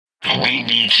We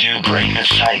need to break the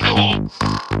cycle.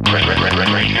 Break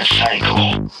the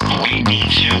cycle. We need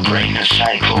to break the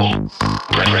cycle.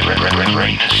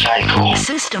 Break the cycle.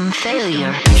 System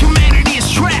failure. Humanity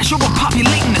is trash,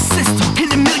 overpopulating the system.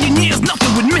 In a million years,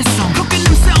 nothing would miss them. Cooking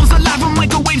themselves alive on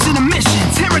microwaves in a mission.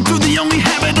 Tearing through the only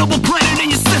habitable planet in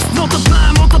your system.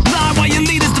 Multiply, multiply while your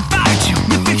leaders divide you.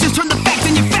 Your fictions turn to fact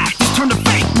and your facts turn to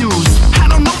fake news. I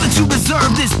don't know that you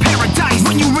deserve this paradise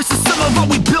when you risk the sum of all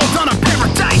we built on a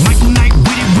paradise. Michael Knight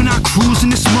with it when I cruise in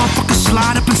this motherfucker.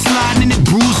 Slide up and slide and it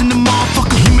bruising the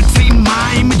motherfucker. Imitating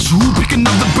my image, who pick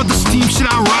another brother's team. Should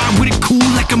I ride with it cool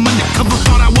like I'm undercover?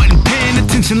 Thought I wasn't paying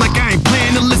attention like I ain't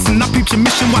playing to listen. I peeped your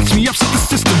mission, watch me upset the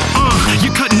system.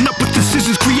 You're cutting up with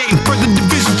decisions, creating further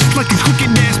divisions, just like a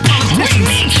crooked ass politician. We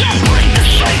need to break the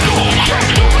cycle. Crack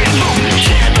the window,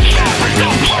 tear the fabric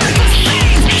apart. The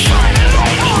seams, shine a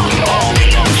light on all the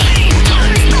unseen.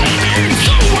 Turning nightmare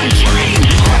into a dream.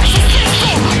 Crash the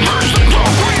system, purge the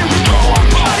program. Throw our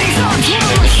bodies onto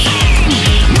the machine.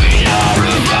 We are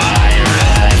a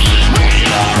virus. We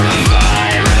are a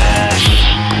virus.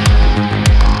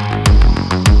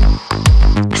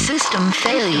 System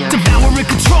failure. Devour and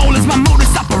control is my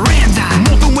modus operandi.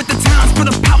 Moving with the times, put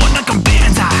a power like a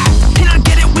bandai. And I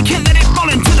get it, we can't let it fall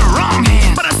into the wrong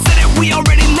hands. But I said it, we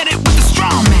already let it with the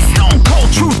strong man. Stone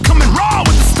cold truth coming raw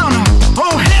with the stunner.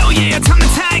 Oh hell yeah, time to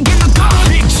tag in the gun.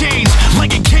 Big change,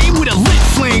 like it came with a lit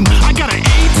flame. I got an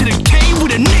A to the K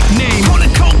with a nickname.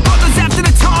 Calling coke brothers after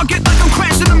the target, like I'm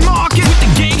crashing the market. With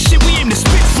the gang shit, we aim to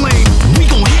spit flame. We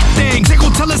gon' hit things, they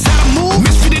gon' tell us how to move.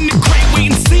 Misfit in the great,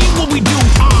 wait and see what we do.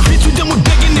 Bitch, we done with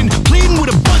begging and pleading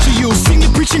with a bunch of you. Sing you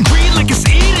preaching green like it's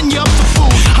eating you up for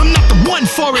food. I'm not the one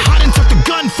for it, I done took the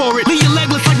gun for it. Leave your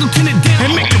legless like Lieutenant Dan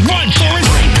and make it run for it.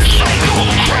 Break the cycle,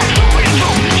 crack the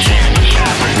window, tear the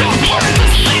fabric apart. The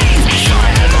seams,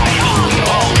 shine a light on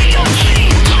all the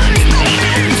unseen. Turning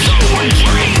nightmare into a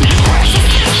dream. Crash the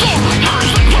system,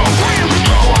 purge the program.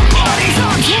 Throw our bodies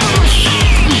onto the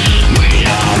machine. We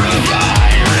are a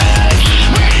virus.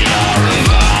 We are a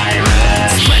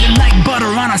virus. Spreading like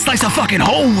butter on a slice of fucking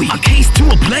whole wheat. A case to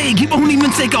a plague, it won't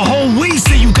even take a whole week.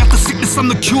 Say you got the sickness, I'm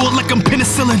the cure like I'm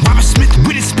penicillin. Robert Smith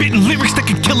with his spitting lyrics that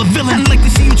could kill a villain. I'd like to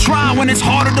see you try when it's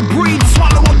harder to breathe.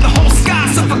 Swallow up the whole sky,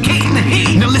 suffocating the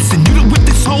heat. Now listen, you done whipped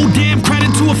this whole damn crowd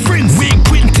into a frenzy. We ain't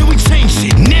quitting till we change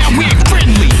shit, now we ain't friends.